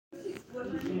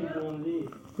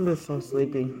I'm just so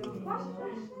sleepy.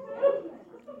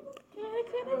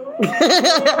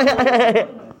 I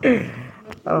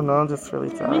don't know, I'm just really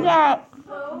tired. We got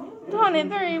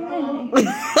 23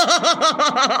 minutes.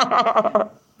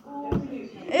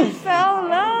 It's so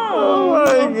long. Oh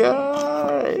my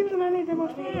God. I need that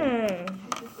much time.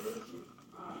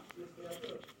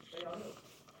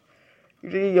 You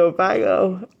need your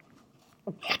bio.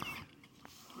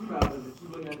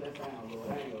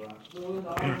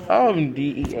 I'm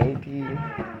DEAD.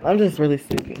 I'm just really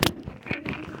sleepy.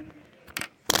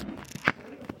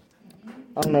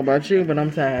 I don't know about you, but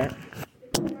I'm tired.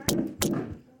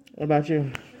 What about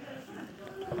you?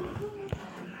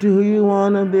 Do you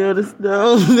want to build a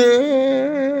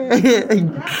snowman?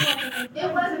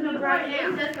 It wasn't a right now.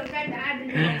 It's just the fact that I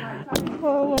didn't know.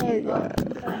 Oh my God.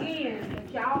 Again,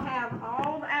 if y'all have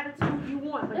all the attitude you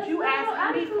want, but you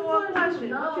asked me for a question.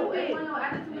 What you did?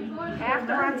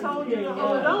 After I told you to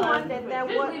hold on, that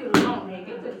wasn't.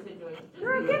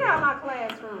 Girl, get out of my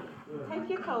classroom. Take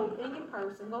your coat and your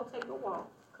purse and go take a walk.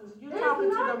 Because you're talking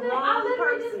to the wrong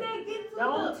person.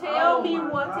 Don't tell me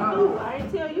what to do. I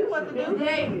didn't tell you what to do. Don't do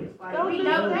that. I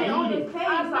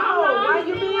know. Why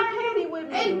you being petty with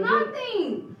me? It's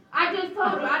nothing. I just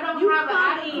told you I don't have an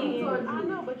attitude towards you. I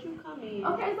know, but you come in.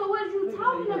 Okay, so what are you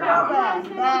talking about?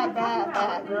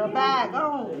 Bad, girl. Bad. Go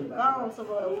on,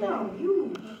 Soraya.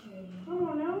 Come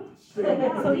on now.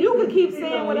 So you can keep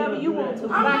saying whatever you want to.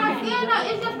 I'm not saying that.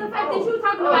 It's just the fact that you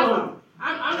talking about.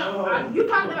 You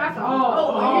talking about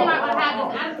you're not gonna have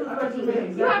this attitude towards me.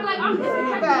 You have like I'm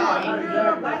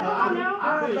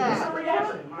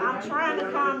disrespectful. I'm trying to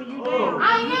calm you down. I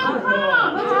am calm,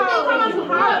 but you think I'm too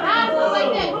hard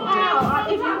like that?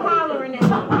 If you're hollering at me,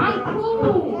 I'm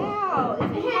cool.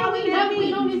 If you're Hell, we never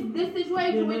been on this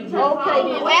situation with each other. okay,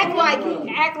 then act like it.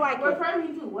 Act like it.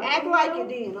 Referring to what? Act like it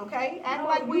then, okay? Act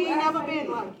like we ain't never been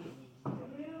like it.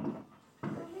 I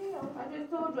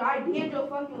just told you, I did your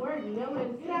fucking word. You never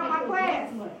Get out of my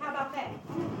class. How about that?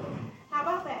 How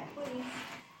about that, please?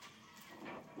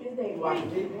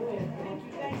 Thank you.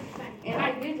 And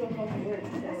I did your fucking word.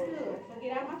 That's good. So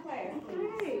get out of my class, please.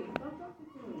 Hey, don't talk to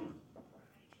me.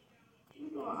 You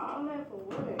doing all that for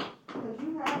what? Because you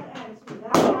have the attitude.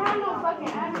 I don't have no fucking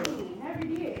attitude. Never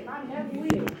did. And I never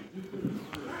will.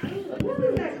 What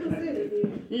is that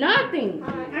considered? Nothing. I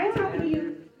ain't talking to you.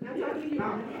 I'm talking to you.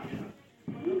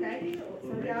 Okay. So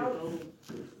y'all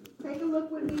take a look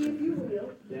with me if you will.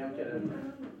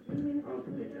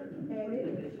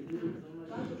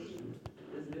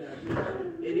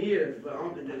 It is, but I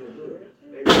don't think they're gonna do it.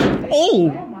 Oh!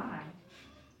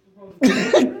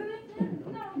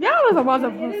 Y'all was a bunch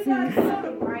of pussies.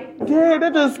 Yeah,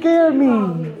 that just scared me.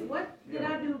 What did I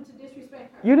do to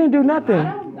disrespect her? You didn't do nothing. I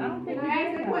don't think I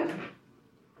asked that question.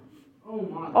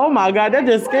 Oh my God, that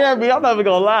just scared me. I'm not even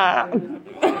gonna lie.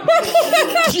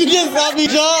 She just saw me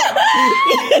jump.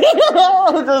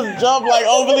 Just jump like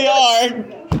overly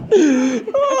hard.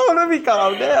 Oh, let me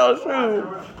calm down, shoot.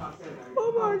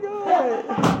 Oh my God.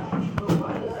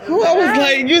 I was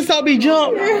like, you saw me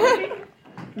jump.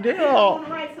 Damn. On the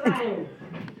right side.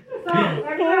 So, Oh my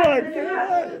everybody,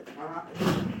 God.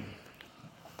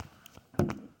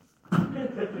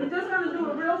 we're just going to do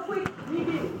a real quick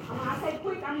review. When I say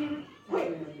quick, I mean quick.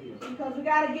 Because we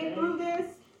got to get through this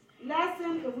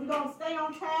lesson if we're going to stay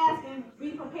on task and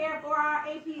be prepared for our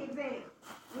AP exam,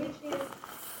 which is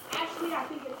actually, I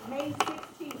think it's May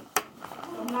 16th.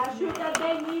 I'm not sure if that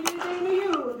day means anything to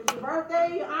you, if it's your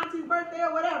birthday, your auntie's birthday,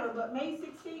 or whatever, but May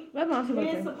 16th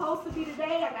is supposed to be the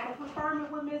day. I got to confirm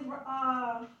it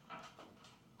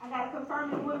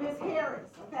with Ms. Harris,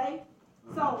 okay?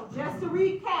 So, just to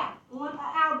recap on an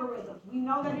algorithm, we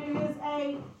know that it is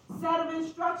a set of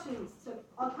instructions to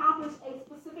accomplish a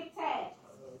specific task.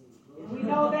 We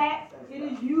know that it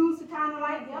is used to kind of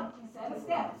like, set of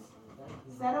steps,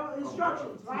 set of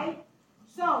instructions, right?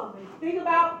 So, think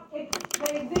about the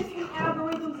existing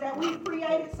algorithms that we've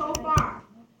created so far.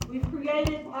 We've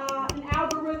created an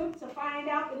algorithm to find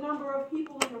out the number of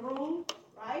people in the room,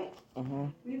 right?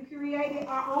 We've created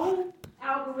our own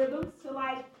algorithms to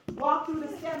like walk through the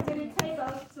steps that it takes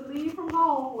us to leave from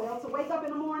home, to wake up in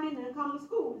the morning and come to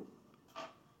school.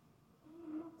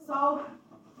 So,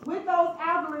 with those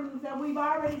algorithms that we've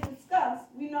already discussed,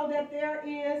 we know that there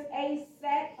is a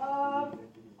set of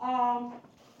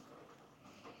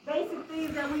basic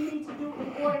things that we need to do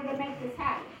in order to make this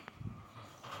happen.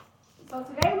 So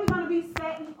today we're going to be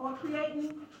setting or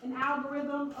creating an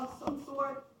algorithm of some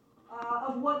sort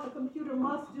of what the computer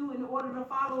must do in order to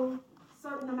follow a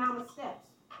certain amount of steps.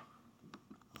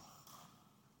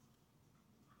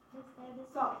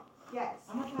 So, yes.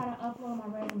 I'm going to try to upload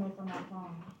my resume from my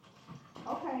phone.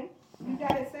 Okay. You got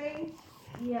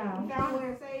Yeah. You found where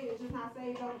it's saved, it's just not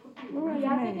saved on the computer.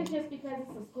 Yeah, I think it's just because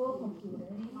it's a school computer.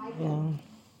 Might be. Yeah.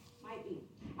 Might be.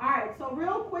 All right, so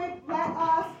real quick, let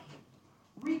us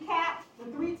recap the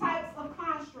 3 types of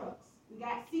constructs. We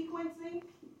got sequencing,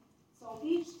 so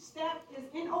each step is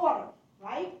in order,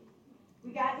 right?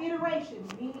 We got iteration,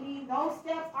 meaning those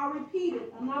steps are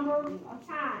repeated a number of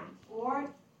times, or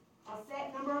a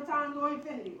set number of times or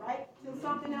infinity, right? Till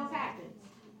something else happens.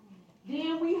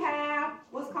 Then we have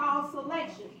what's called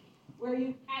selection, where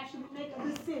you actually make a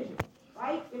decision,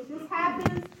 right? If this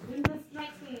happens, then this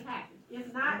next thing happens.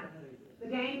 If not, the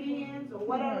game ends, or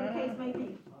whatever the case may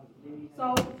be.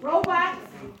 So robots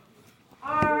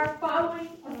are following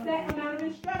a set amount of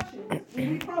instructions when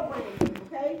we program them,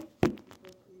 okay?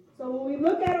 So when we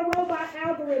look at a robot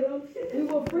algorithm, we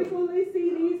will frequently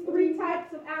see these 3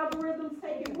 types of algorithms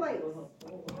taking place.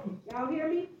 Y'all hear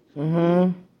me?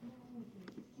 Mm-hmm.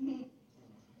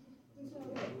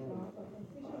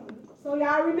 So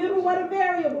y'all remember what a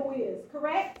variable is,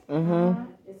 correct? Mm-hmm.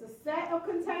 It's a set of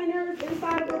containers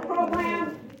inside of a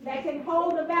program that can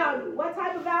hold a value. What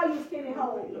type of values can it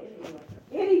hold?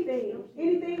 Anything.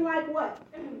 Anything like what?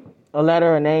 A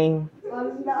letter, a name. A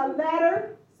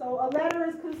letter. So a letter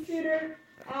is considered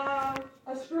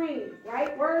a string,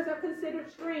 right? Words are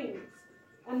considered strings.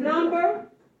 A number.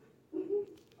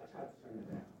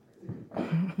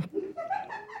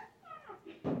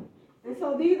 And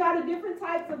so these are the different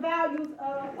types of values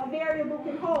a variable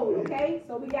can hold, okay?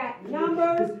 So we got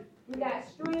numbers, we got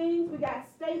strings, we got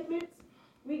statements,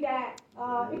 we got,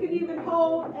 it can even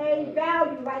hold a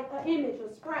value like an image,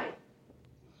 a sprite.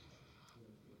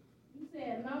 You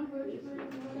said numbers,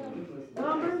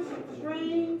 Numbers,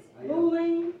 strings,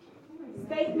 boolean,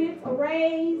 statements,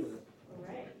 arrays,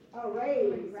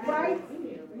 sprites,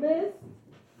 lists.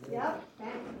 Yep.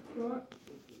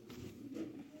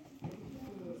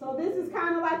 So this is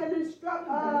kind of like an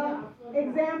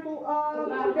example of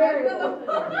a variable.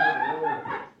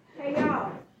 Hey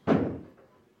y'all. I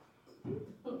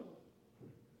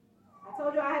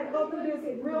told you I had to go through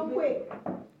this real quick.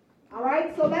 All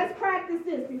right, so let's practice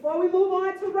this. Before we move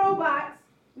on to robots,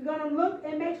 we're going to look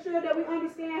and make sure that we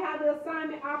understand how the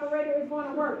assignment operator is going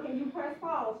to work. Can you press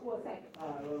pause for a second?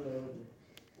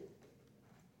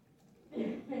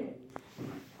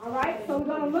 All right, so we're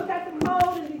going to look at the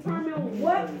code and determine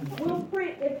what will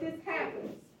print if this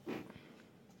happens.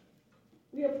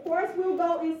 We, of course, will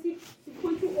go in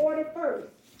sequential order first.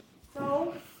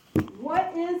 So,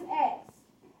 what is X?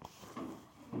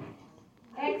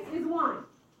 X is 1,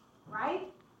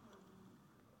 right?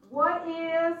 What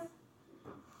is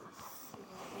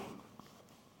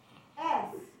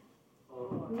S?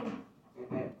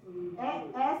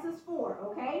 S is 4,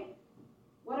 okay?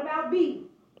 What about B?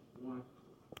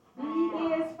 B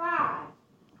is 5.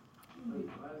 You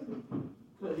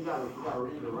gotta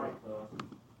read it right,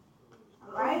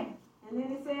 All right? And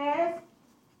then it says,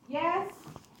 yes.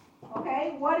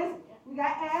 Okay, what is, we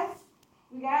got S,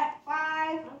 we got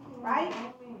 5, right?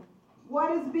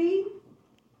 What is B?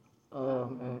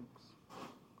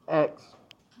 X.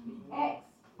 X.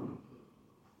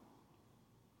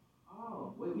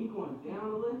 Oh, wait, we going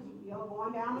down the list? You're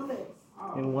going down the list.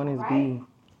 And 1 is Right? B.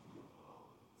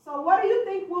 So what do you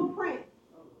think will print?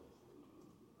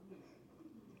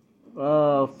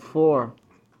 4.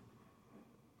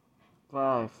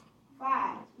 5.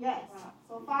 5, yes.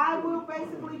 So 5 will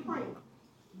basically print.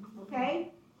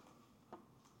 Okay?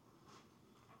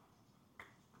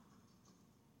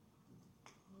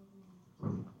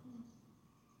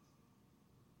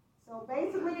 So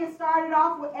basically it started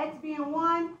off with X being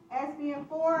 1, S being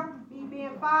 4, B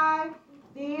being 5.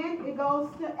 Then it goes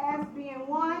to S being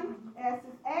 1, S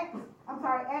is X. I'm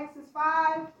sorry, X is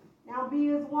 5. Now B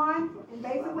is 1. And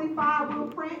basically 5 will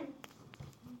print.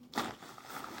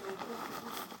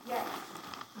 Yes.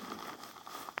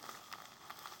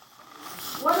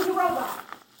 What is a robot?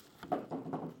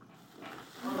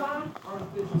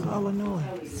 That's all I know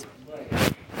is.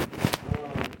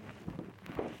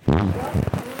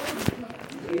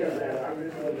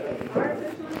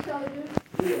 Artificial intelligence.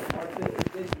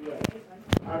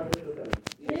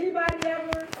 Anybody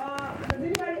ever, does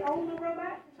anybody own a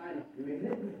robot?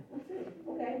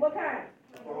 Okay, what kind?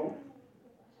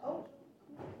 Oh,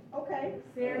 okay.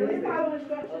 Siri. Follow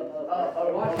instructions.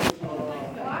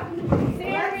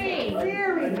 Siri.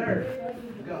 Siri. A nurse.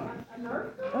 A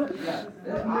nurse?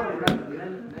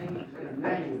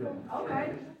 Okay.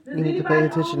 Does You need to pay anybody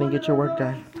attention own and get your work one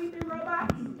of done. those sleeping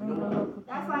robots?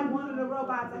 That's like one of the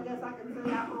robots I guess I can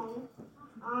say I own.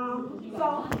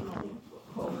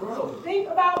 So think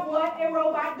about what a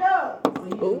robot does.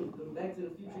 Oh.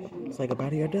 It's like a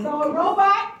body or duck. So a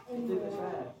robot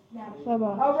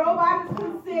Bye-bye. A robot is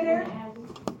considered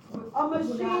a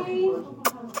machine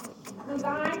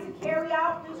designed to carry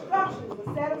out instructions,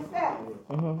 a set of steps.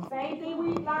 Same thing we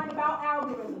learned about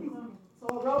algorithms. So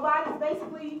a robot is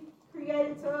basically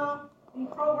created to be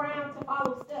programmed to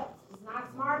follow steps. It's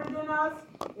not smarter than us.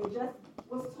 It just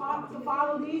was taught to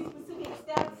follow these specific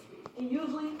steps, and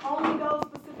usually only those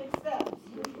specific steps.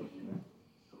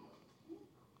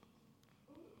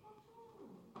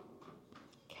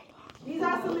 These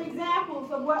are some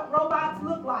examples of what robots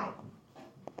look like.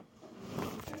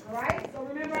 All right, so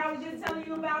remember I was just telling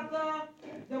you about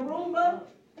the Roomba,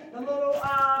 the little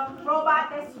robot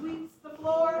that sweeps the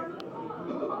floor.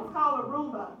 It's called a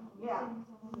Roomba, yeah,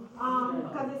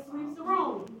 because it sweeps the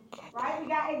room. Right, we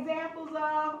got examples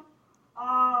of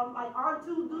like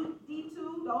R2D2.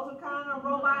 Those are kind of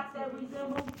robots that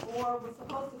resemble, or were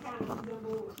supposed to kind of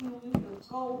resemble humans.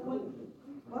 The gold one,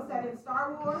 what's that in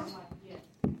Star Wars?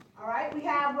 All right, we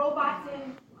have robots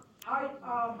in our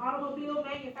automobile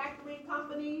manufacturing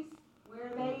companies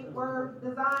where they were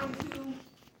designed to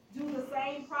do the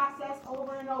same process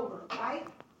over and over, right?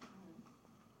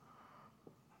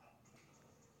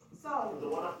 So the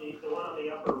one on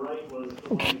the upper right was the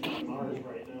one on Mars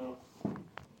right now.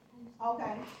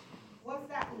 okay, what's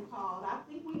that one called? I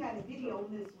think we had a video on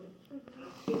this one.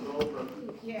 The rover.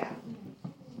 Yeah,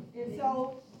 and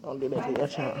so Don't do that like to your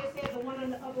they child. said, the one on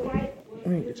the upper right was Let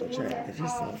me get your the one child. that's Did you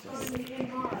see this? currently in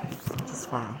Mars. It's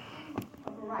fine.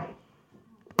 Upper right.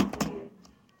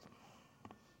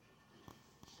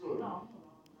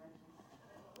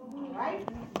 Right?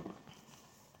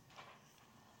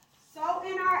 So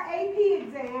in our AP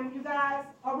exam, you guys,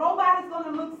 a robot is going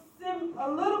to look a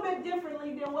little bit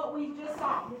differently than what we just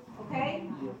saw. Okay?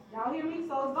 Y'all hear me?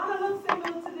 So it's going to look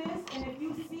similar to this, and if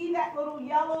you see that little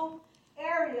yellow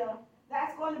area,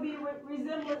 that's going to be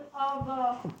resemblant of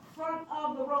the front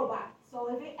of the robot.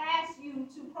 So if it asks you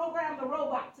to program the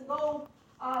robot to go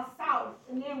south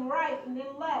and then right and then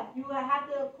left, you will have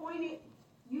to point it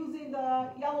using the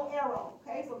yellow arrow.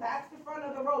 Okay, so that's the front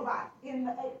of the robot during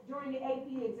the AP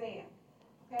exam.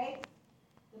 Okay,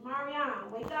 Mariana,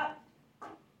 wake up.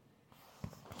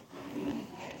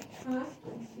 Huh?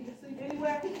 You can sleep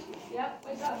anywhere? Yep,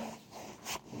 wake up.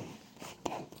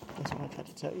 That's what I tried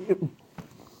to tell you.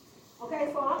 Okay,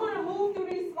 so I'm going to move through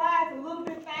these slides a little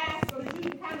bit fast so that you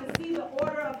can kind of see the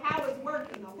order of how it's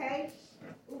working, okay?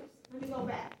 Oops, let me go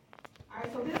back. All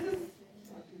right, so this is,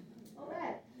 go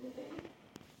back.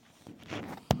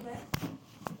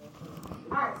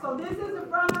 All right, so this is the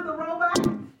front of the robot,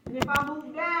 and if I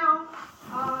move down,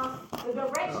 the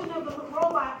direction of the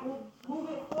robot will move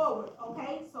it forward,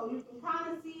 okay? So you can kind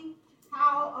of see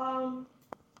how,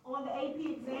 on the AP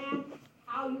exam,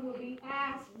 how you will be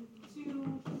asked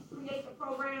to create the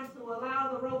program to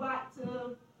allow the robot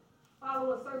to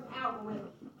follow a certain algorithm,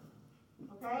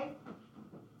 okay?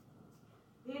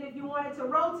 Then if you wanted to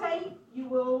rotate, you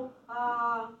will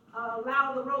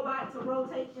allow the robot to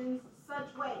rotate in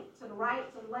such way, to the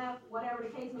right, to the left, whatever the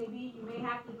case may be. You may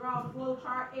have to draw flow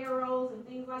chart arrows and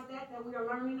things like that we are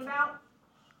learning about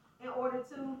in order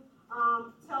to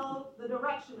tell the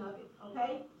direction of it,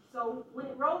 okay? So when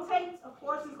it rotates, of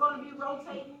course, it's going to be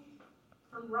rotating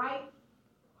from right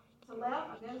to left,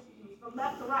 I guess, from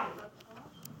left to right.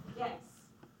 Yes.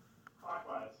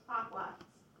 Clockwise. Clockwise.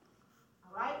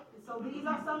 All right? And so these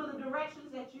are some of the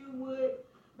directions that you would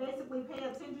basically pay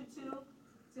attention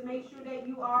to make sure that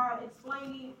you are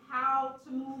explaining how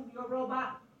to move your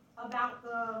robot about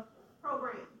the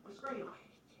program, the screen.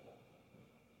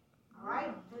 All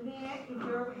right? And then if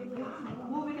you're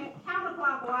moving it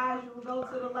counterclockwise, you will go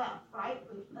to the left, right?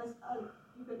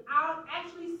 You can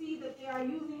actually see that they are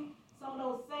using some of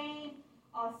those same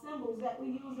symbols that we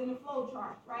use in the flow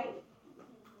chart, right?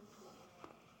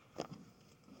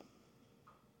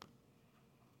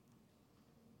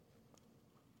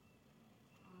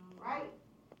 All right.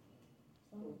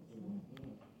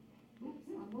 Oops,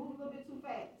 I moved a little bit too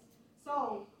fast.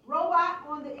 So, robot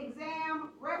on the exam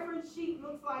reference sheet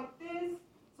looks like this.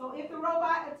 So if the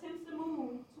robot attempts to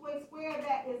move to a square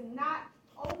that is not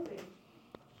open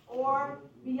or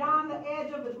beyond the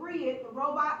edge of the grid, the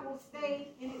robot will stay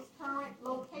in its current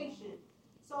location.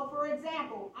 So for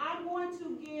example, I'm going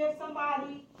to give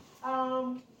somebody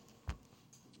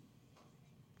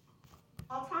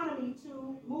autonomy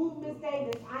to move Miss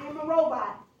Davis. I am a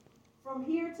robot from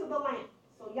here to the lamp.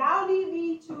 So y'all need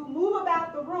me to move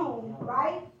about the room,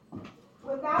 right?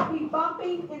 Without me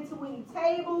bumping into any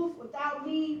tables, without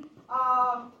me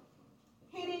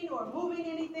hitting or moving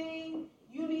anything.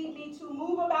 You need me to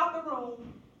move about the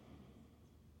room,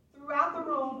 throughout the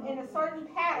room in a certain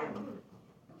pattern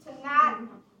to not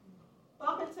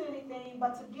bump into anything,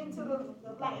 but to get to the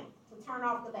lamp. turn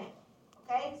off the bank.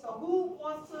 Okay, so who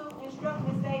wants to instruct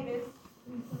Ms. Davis?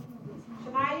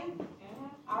 Shania?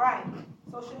 All right,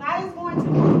 so Shania is going to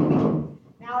move.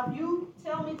 Now, if you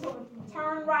tell me to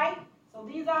turn right, so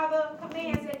these are the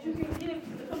commands that you can give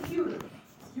the computer.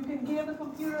 You can give the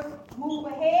computer move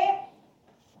ahead.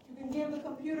 You can give the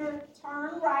computer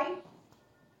turn right.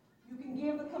 You can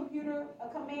give the computer a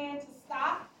command to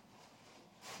stop.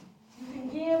 You can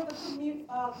give the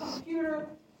computer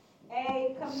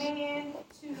a command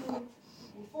to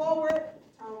move forward,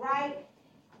 turn right,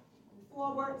 move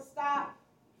forward, stop.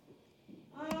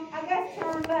 I guess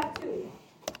turn left too.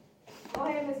 Go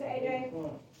ahead, Mr. AJ.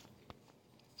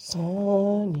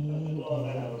 Sonny.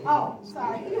 Oh,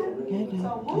 sorry.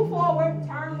 So move forward,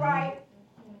 turn right,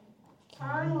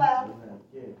 turn left,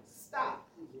 stop.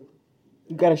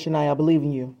 You got it, Shania. I believe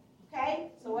in you.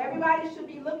 Okay? So everybody should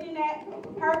be looking at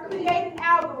her creating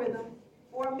algorithm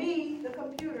for me, the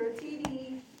computer,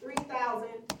 TD 3000,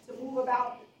 to move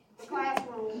about the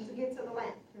classroom to get to the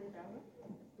lamp.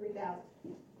 3,000.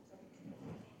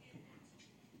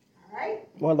 All right?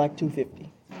 More like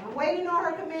 250. I'm waiting on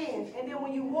her command. And then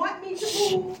when you want me to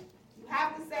move, you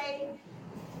have to say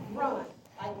run,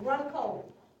 like run code.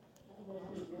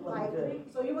 Like,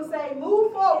 so you would say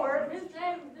move forward,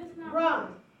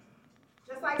 run.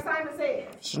 Just like Simon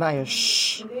said. Shania,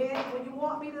 shh. And then when you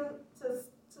want me to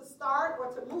start or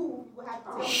to move, you will have to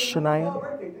tell me to Shania. move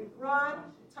forward, run,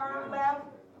 turn left,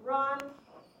 run,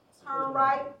 turn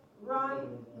right, run,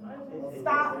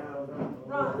 stop,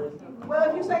 run. Well,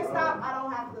 if you say stop, I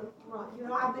don't have to run. You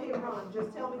don't have to hit run.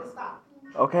 Just tell me to stop.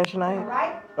 Okay, Shania. All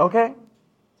right? Okay.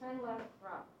 Turn left,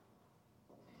 rock.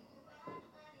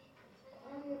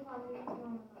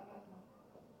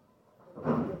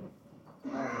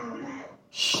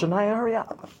 Shania, hurry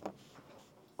up.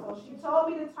 So she told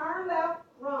me to turn left,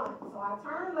 run. So I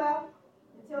turned left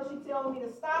until she told me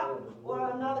to stop or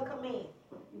another command.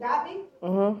 You got me?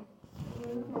 Mm-hmm.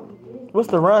 What's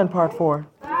the run part for?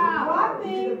 One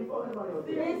thing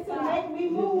is to make me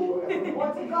move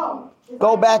or to go.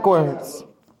 Go backwards.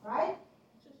 Right?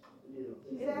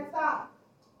 She said stop.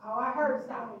 Oh, I heard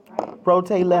stop. Right?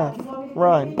 Rotate left.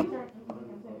 Run.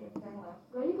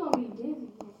 Girl, you gonna be dizzy.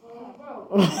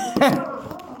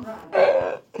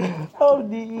 Oh,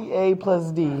 DEA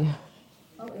plus D.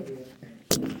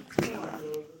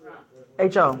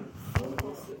 HO.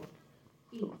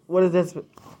 What is this?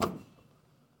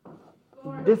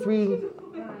 This reads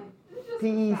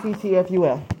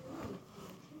PECTFUL.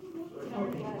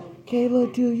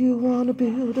 Kayla, do you want to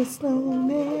build a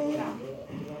snowman?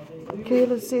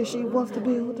 Kayla says she wants to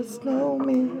build a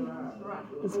snowman.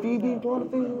 Does Phoebe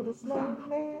want to build a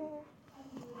snowman?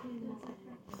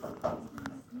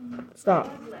 Stop.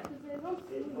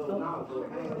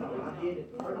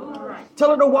 Tell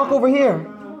her to walk over here.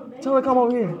 Tell her to come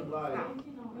over here.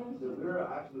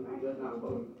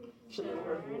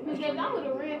 Miss Davis, I would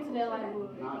have ran to that like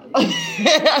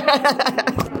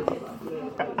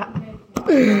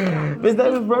Miss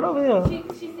Davis, run over here.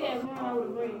 She said run, I would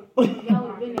have ran. Y'all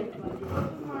would have been there.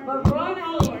 But run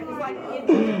over is like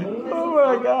Oh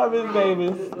my God, Miss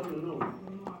Davis.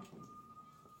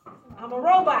 I'm a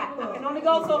robot. I can only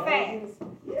go so fast.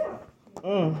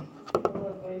 Mm.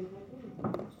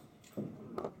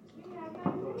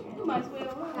 You might as well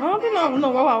run. I don't think no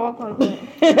robot walk like that.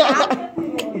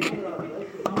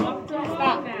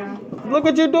 Stop now. Look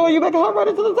what you're doing. You making her run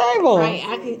into the table. Right,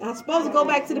 I'm supposed to go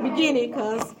back to the beginning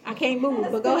because I can't move,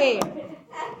 but go ahead.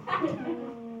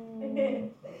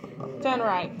 Turn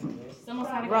right.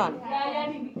 Run.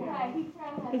 Y'all need to be quiet. He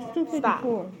trying to It's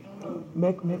 254.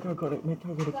 Make her go to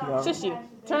Kiara. Shush you.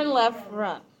 Turn left,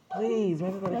 run. Please,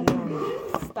 make her go to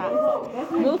Kiara. Stop.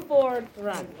 Move forward,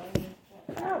 run.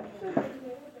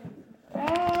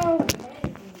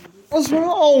 What's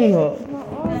wrong?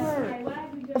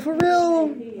 For real?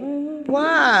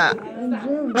 Why?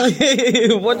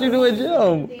 What you do at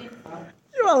gym?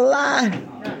 You a lie.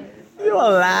 You a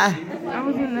lie. I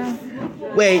was in there.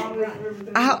 Wait,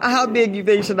 how big you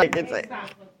think Shania can say?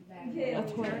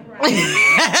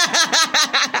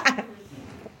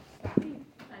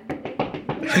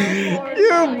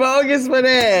 You're bogus for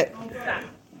that.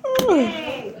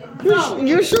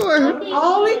 You sure?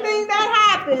 Only thing that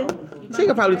happened, She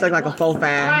could probably take like a 4-5.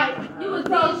 Right. You was so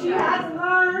dead. she has to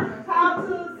learn how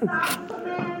to stop the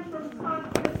command from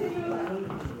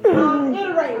continuing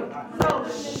iterating.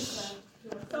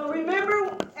 So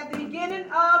remember at the beginning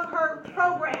of her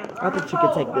program, I think she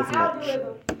could take this much.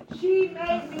 She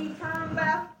made me turn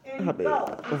left and How big? go.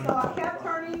 And so I kept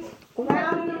turning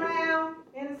round and around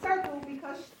in a circle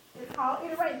because it's called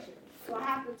iteration. So I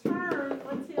have to turn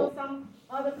until some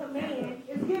other command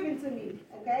is given to me.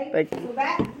 Okay? Thank you. So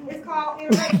that is called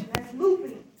iteration. That's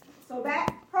looping. So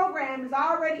that program is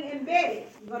already embedded.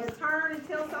 You're going to turn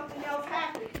until something else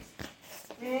happens.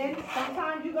 And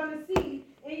sometimes you're going to see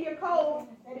in your code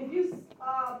that if you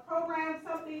program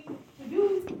something to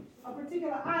do a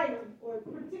particular item or a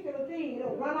particular thing,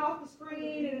 it'll run off the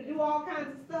screen, it'll do all kinds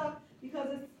of stuff because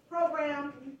it's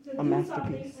programmed to do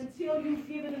something until you've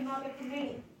given another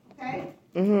command. Okay?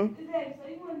 Mm-hmm. So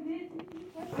you weren't busy?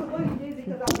 I wasn't busy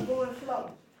because I was going slow.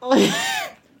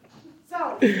 So,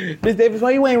 Miss Davis,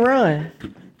 why you ain't run?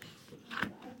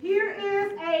 here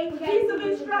is a piece of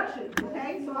instruction.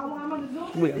 Okay? So I'm going to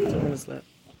zoom We in. got 2 minutes left.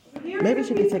 Here's Maybe the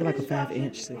she can piece take of like a instruction.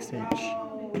 5-inch, 6-inch.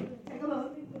 Take a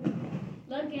look.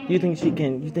 You think she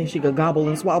can? You think she could gobble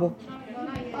and swabble?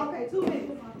 Okay, 2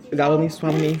 minutes. Gobble me,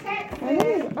 swabble me. Text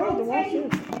says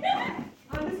rotate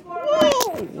underscore right.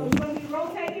 So you're going to be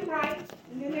rotating right.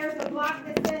 And then there's a block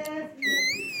that says,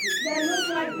 that looks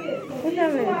like this. So these two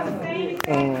are the same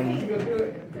exact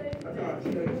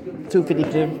thing.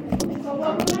 252. So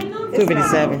what we're going to do is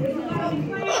 257. we're going to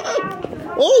be playing around with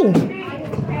the Ooh.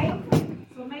 okay?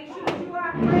 So make sure that you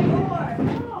are ready for it.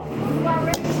 You are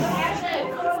ready for action.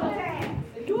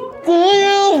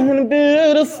 I'm gonna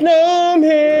build a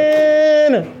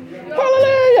snowman.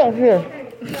 Hallelujah. Here.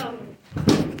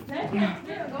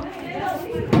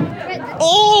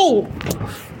 Oh!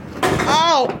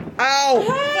 Ow! Ow!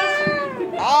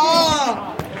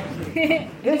 Ah!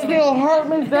 It still hurt,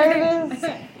 Miss Davis.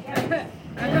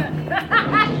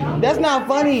 That's not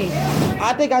funny.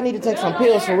 I think I need to take some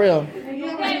pills for real.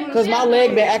 Cause my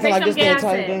leg been acting like this the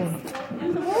entire game.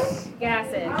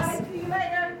 Gases.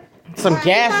 Some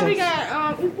gases.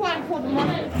 You probably pulled the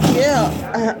muscle.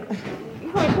 Yeah. You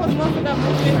probably pulled the muscle up.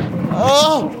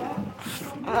 Oh.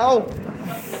 Ow.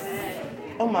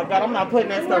 Oh my God, I'm not putting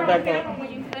that stuff back up.